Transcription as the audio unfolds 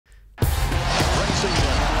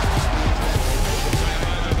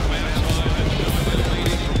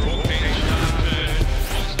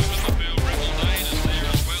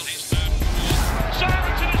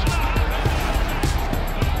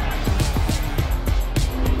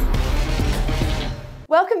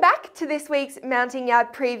Welcome back to this week's Mounting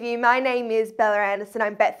Yard preview. My name is Bella Anderson.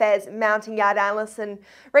 I'm Betfair's Mounting Yard analyst, and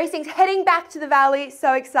racing's heading back to the Valley.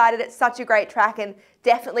 So excited. It's such a great track and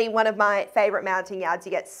definitely one of my favourite mounting yards.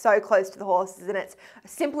 You get so close to the horses and it's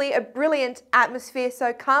simply a brilliant atmosphere.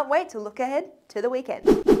 So can't wait to look ahead to the weekend.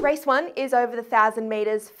 Race 1 is over the 1,000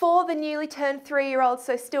 metres for the newly turned 3-year-olds,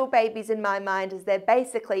 so still babies in my mind, as they're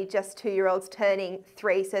basically just 2-year-olds turning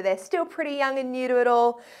 3, so they're still pretty young and new to it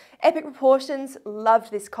all. Epic Proportions,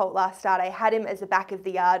 loved this colt last start. I had him as the back of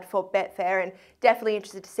the yard for Betfair and definitely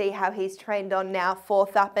interested to see how he's trained on now,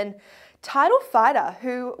 4th up. And Title Fighter,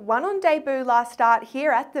 who won on debut last start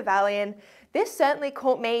here at the Valley, and this certainly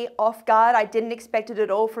caught me off guard. I didn't expect it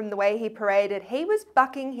at all from the way he paraded. He was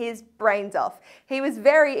bucking his brains off. He was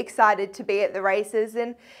very excited to be at the races,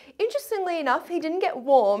 and interestingly enough, he didn't get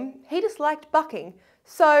warm. He just liked bucking.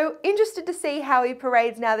 So interested to see how he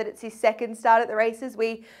parades now that it's his 2nd start at the races.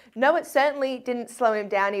 We know it certainly didn't slow him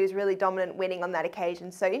down. He was really dominant, winning on that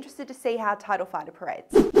occasion. So interested to see how Title Fighter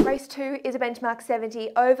parades. Race 2 is a benchmark 70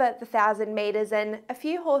 over the 1,000 metres, and a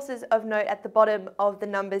few horses of note at the bottom of the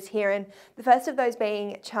numbers here. And the first of those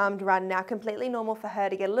being Charmed Run. Now completely normal for her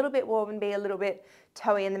to get a little bit warm and be a little bit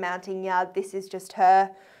toey in the mounting yard. This is just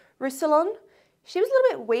her Rousselon. She was a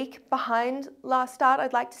little bit weak behind last start.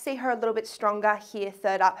 I'd like to see her a little bit stronger here,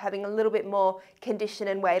 3rd up, having a little bit more condition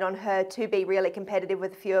and weight on her to be really competitive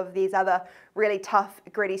with a few of these other really tough,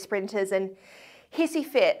 gritty sprinters. And Hissy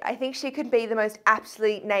Fit, I think she could be the most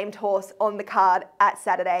aptly named horse on the card at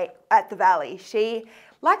Saturday at the Valley. She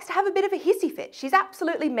likes to have a bit of a hissy fit. She's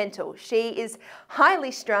absolutely mental. She is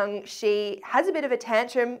highly strung. She has a bit of a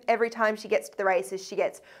tantrum every time she gets to the races. She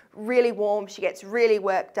gets really warm. She gets really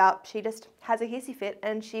worked up. She just has a hissy fit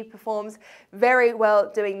and she performs very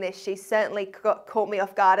well doing this. She's certainly caught me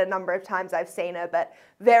off guard a number of times I've seen her, but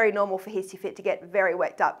very normal for hissy fit to get very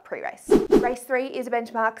worked up pre-race. Race 3 is a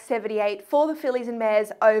benchmark 78 for the fillies and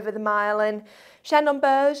mares over the mile, and Chandon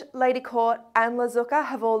Berge, Lady Court and Lazuka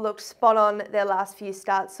have all looked spot on their last few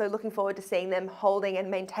starts, so looking forward to seeing them holding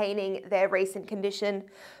and maintaining their recent condition.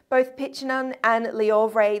 Both Pitchenon and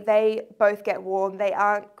Liovre, they both get warm. They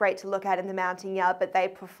aren't great to look at in the mounting yard, but they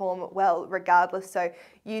perform well regardless, so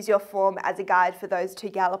use your form as a guide for those 2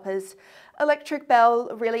 gallopers. Electric Bell,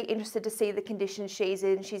 really interested to see the condition she's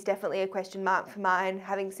in. She's definitely a question mark for mine.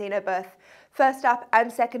 Having seen her both 1st up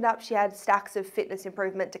and 2nd up, she had stacks of fitness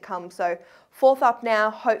improvement to come. So 4th up now,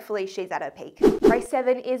 hopefully she's at her peak. Race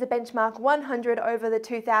 7 is a benchmark 100 over the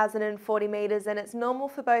 2,040 metres, and it's normal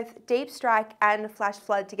for both Deep Strike and Flash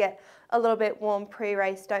Flood to get a little bit warm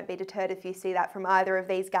pre-race. Don't be deterred if you see that from either of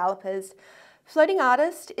these gallopers. Floating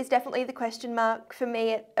Artist is definitely the question mark for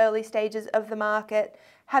me at early stages of the market.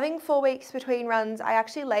 Having 4 weeks between runs, I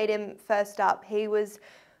actually laid him 1st up. He was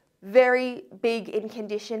very big in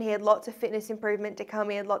condition. He had lots of fitness improvement to come.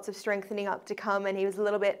 He had lots of strengthening up to come, and he was a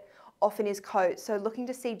little bit off in his coat. So looking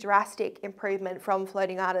to see drastic improvement from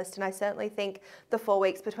Floating Artist, and I certainly think the 4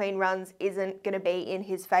 weeks between runs isn't going to be in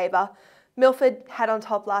his favour. Milford had on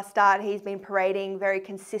top last start. He's been parading very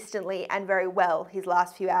consistently and very well his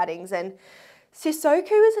last few outings, and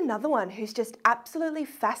Sissoko is another one who's just absolutely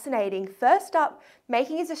fascinating. 1st up,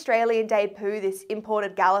 making his Australian debut, this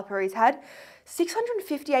imported galloper. He's had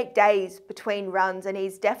 658 days between runs, and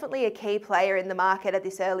he's definitely a key player in the market at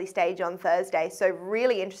this early stage on Thursday. So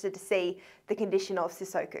really interested to see the condition of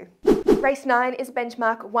Sissoko. Race 9 is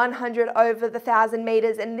benchmark 100 over the 1,000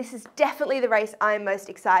 metres, and this is definitely the race I'm most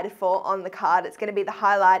excited for on the card. It's going to be the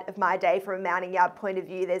highlight of my day from a mounting yard point of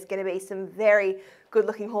view. There's going to be some very good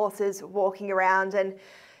looking horses walking around, and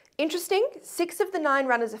interesting, 6 of the 9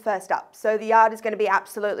 runners are 1st up, so the yard is going to be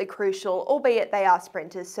absolutely crucial, albeit they are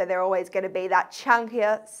sprinters, so they're always going to be that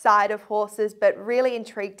chunkier side of horses, but really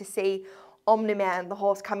intrigued to see Omni-Man, the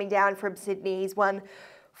horse coming down from Sydney. He's won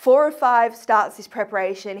 4 of 5 starts this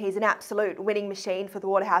preparation. He's an absolute winning machine for the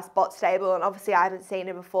Waterhouse Bott stable, and obviously I haven't seen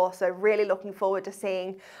him before, so really looking forward to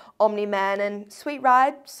seeing Omni-Man. And Sweet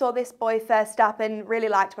Ride, saw this boy 1st up and really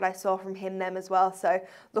liked what I saw from him as well, so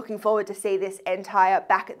looking forward to see this entire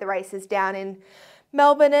back at the races down in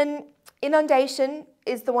Melbourne. And Inundation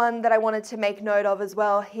is the one that I wanted to make note of as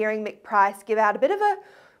well, hearing Mick Price give out a bit of a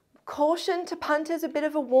caution to punters, a bit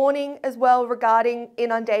of a warning as well regarding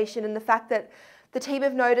Inundation, and the fact that the team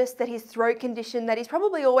have noticed that his throat condition that he's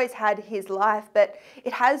probably always had his life, but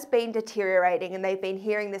it has been deteriorating, and they've been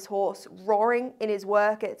hearing this horse roaring in his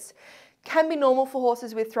work. It can be normal for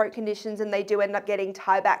horses with throat conditions, and they do end up getting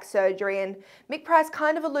tie-back surgery. And Mick Price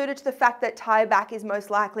kind of alluded to the fact that tie-back is most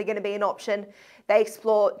likely going to be an option they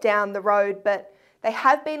explore down the road, but they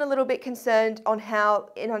have been a little bit concerned on how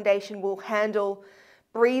Inundation will handle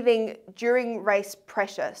breathing during race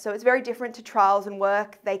pressure. So it's very different to trials and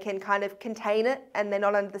work. They can kind of contain it and they're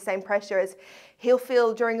not under the same pressure as he'll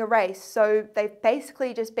feel during a race. So they've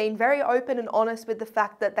basically just been very open and honest with the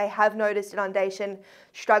fact that they have noticed inundation,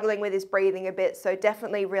 struggling with his breathing a bit. So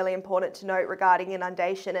definitely really important to note regarding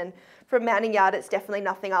inundation. And from mounting yard, it's definitely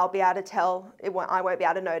nothing I'll be able to tell. I won't be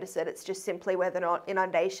able to notice it. It's just simply whether or not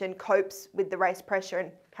inundation copes with the race pressure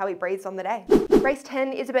and how he breathes on the day. Race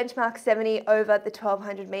 10 is a benchmark 70 over the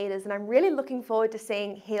 1200 metres, and I'm really looking forward to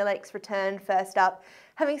seeing Helix return first up.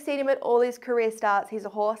 Having seen him at all his career starts, he's a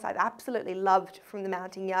horse I've absolutely loved from the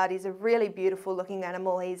mounting yard. He's a really beautiful looking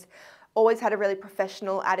animal. He's always had a really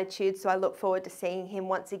professional attitude, so I look forward to seeing him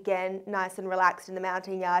once again nice and relaxed in the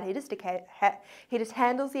mounting yard. He just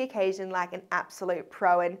handles the occasion like an absolute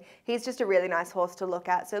pro, and he's just a really nice horse to look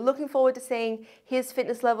at. So looking forward to seeing his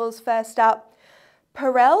fitness levels first up.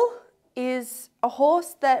 Perel is a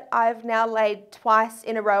horse that I've now laid twice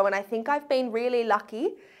in a row, and I think I've been really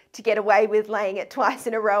lucky to get away with laying it twice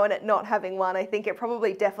in a row and it not having won. I think it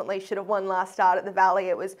probably definitely should have won last start at the Valley.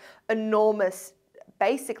 It was enormous,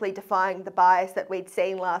 basically defying the bias that we'd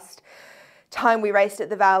seen last time we raced at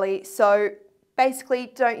the Valley. So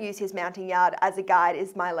basically, don't use his mounting yard as a guide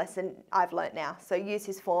is my lesson I've learnt now. So use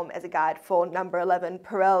his form as a guide for number 11,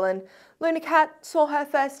 Perel. And Luna Cat saw her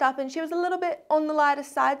first up and she was a little bit on the lighter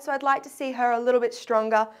side, so I'd like to see her a little bit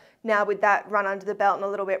stronger now with that run under the belt and a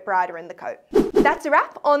little bit brighter in the coat. That's a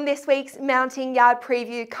wrap on this week's mounting yard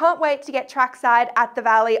preview. Can't wait to get trackside at the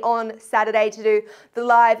Valley on Saturday to do the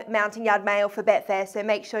live mounting yard mail for Betfair. So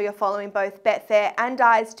make sure you're following both Betfair and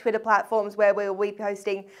Di's Twitter platforms where we'll be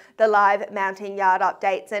posting the live mounting yard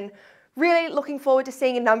updates. And really looking forward to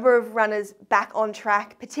seeing a number of runners back on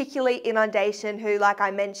track, particularly Inundation, who, like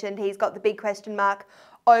I mentioned, he's got the big question mark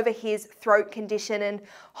over his throat condition, and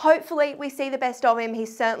hopefully we see the best of him.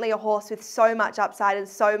 He's certainly a horse with so much upside and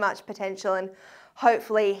so much potential, and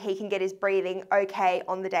hopefully he can get his breathing okay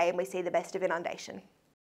on the day and we see the best of Inundation.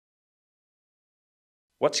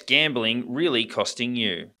 What's gambling really costing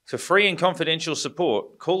you? For free and confidential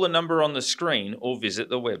support, call the number on the screen or visit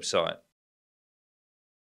the website.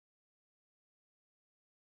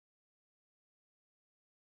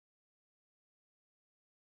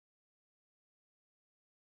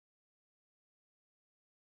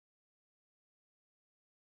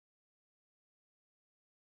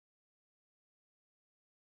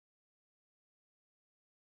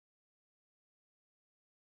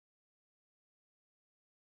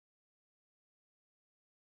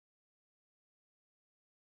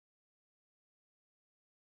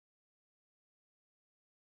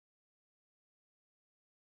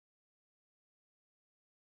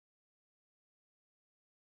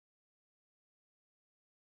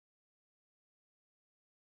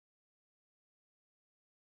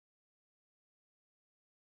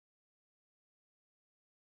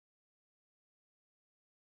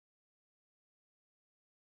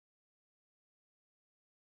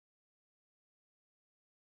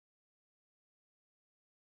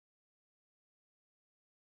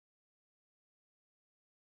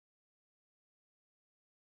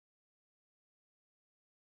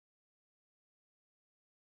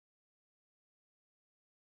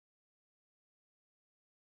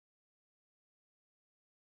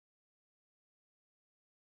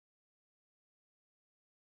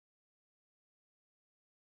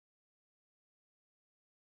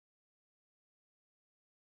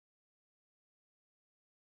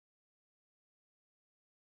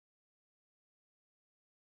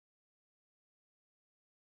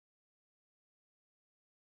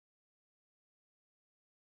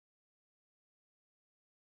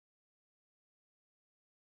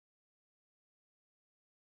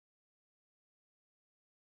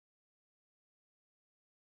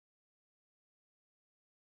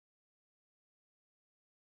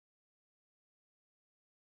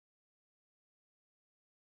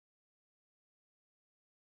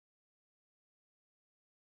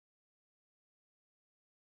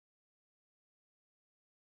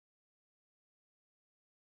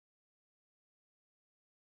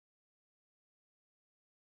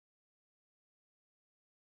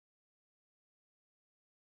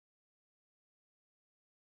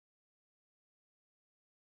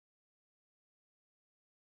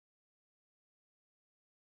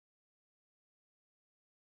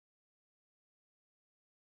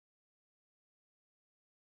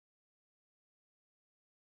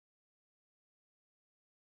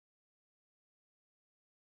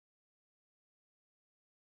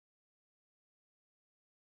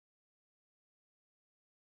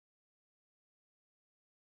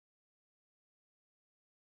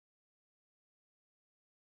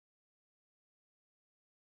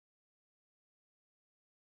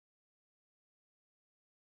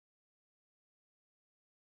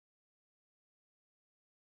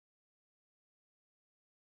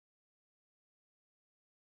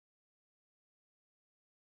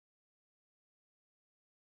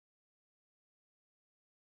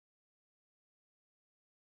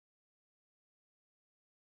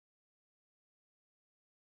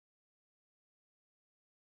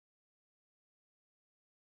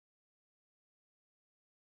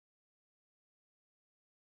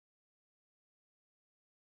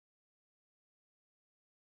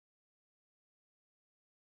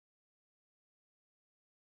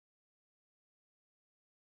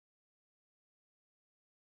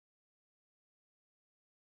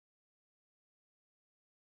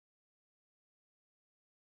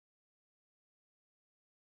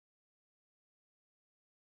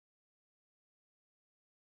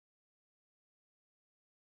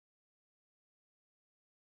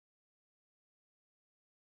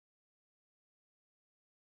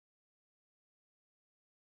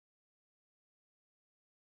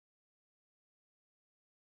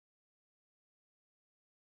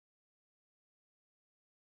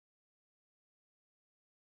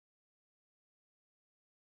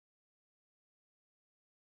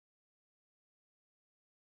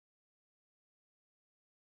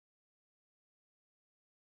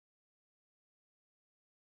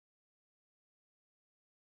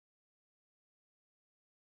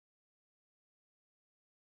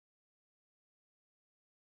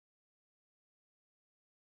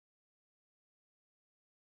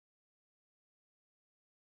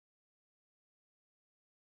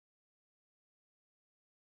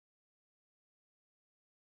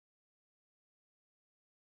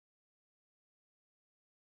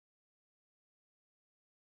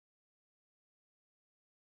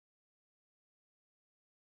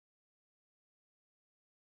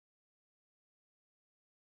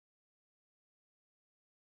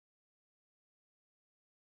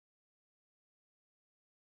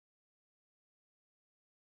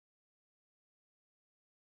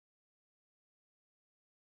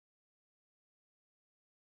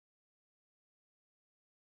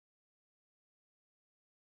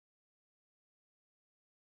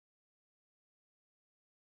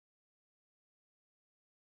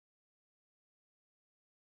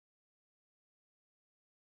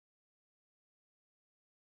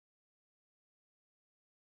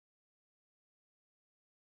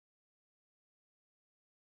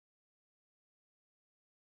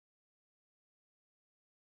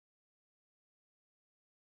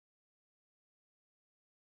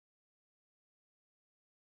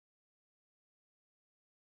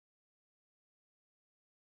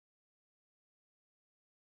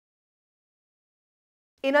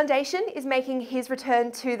 Inundation is making his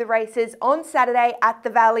return to the races on Saturday at the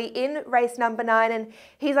Valley in race number 9, and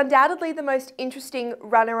he's undoubtedly the most interesting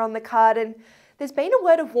runner on the card. And there's been a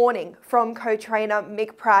word of warning from co-trainer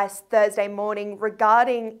Mick Price Thursday morning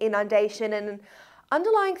regarding Inundation and an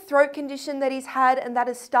underlying throat condition that he's had and that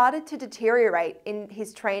has started to deteriorate in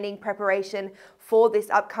his training preparation for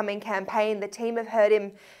this upcoming campaign. The team have heard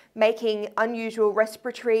him making unusual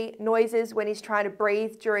respiratory noises when he's trying to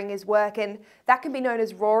breathe during his work, and that can be known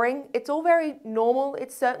as roaring. It's all very normal.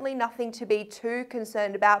 It's certainly nothing to be too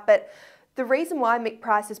concerned about, but the reason why Mick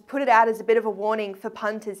Price has put it out as a bit of a warning for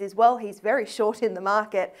punters is, well, he's very short in the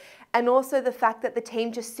market, and also the fact that the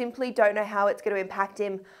team just simply don't know how it's going to impact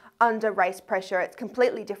him under race pressure. It's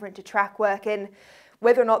completely different to track work, and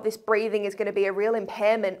whether or not this breathing is going to be a real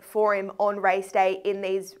impairment for him on race day in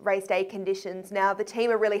these race day conditions. Now, the team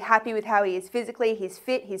are really happy with how he is physically. He's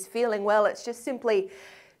fit, he's feeling well. It's just simply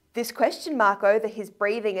this question mark over his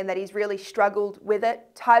breathing and that he's really struggled with it.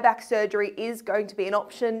 Tieback surgery is going to be an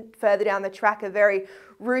option further down the track, a very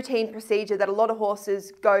routine procedure that a lot of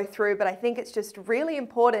horses go through, but I think it's just really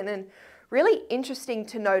important and really interesting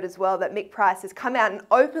to note as well that Mick Price has come out and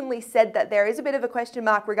openly said that there is a bit of a question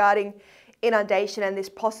mark regarding Inundation and this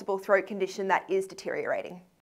possible throat condition that is deteriorating.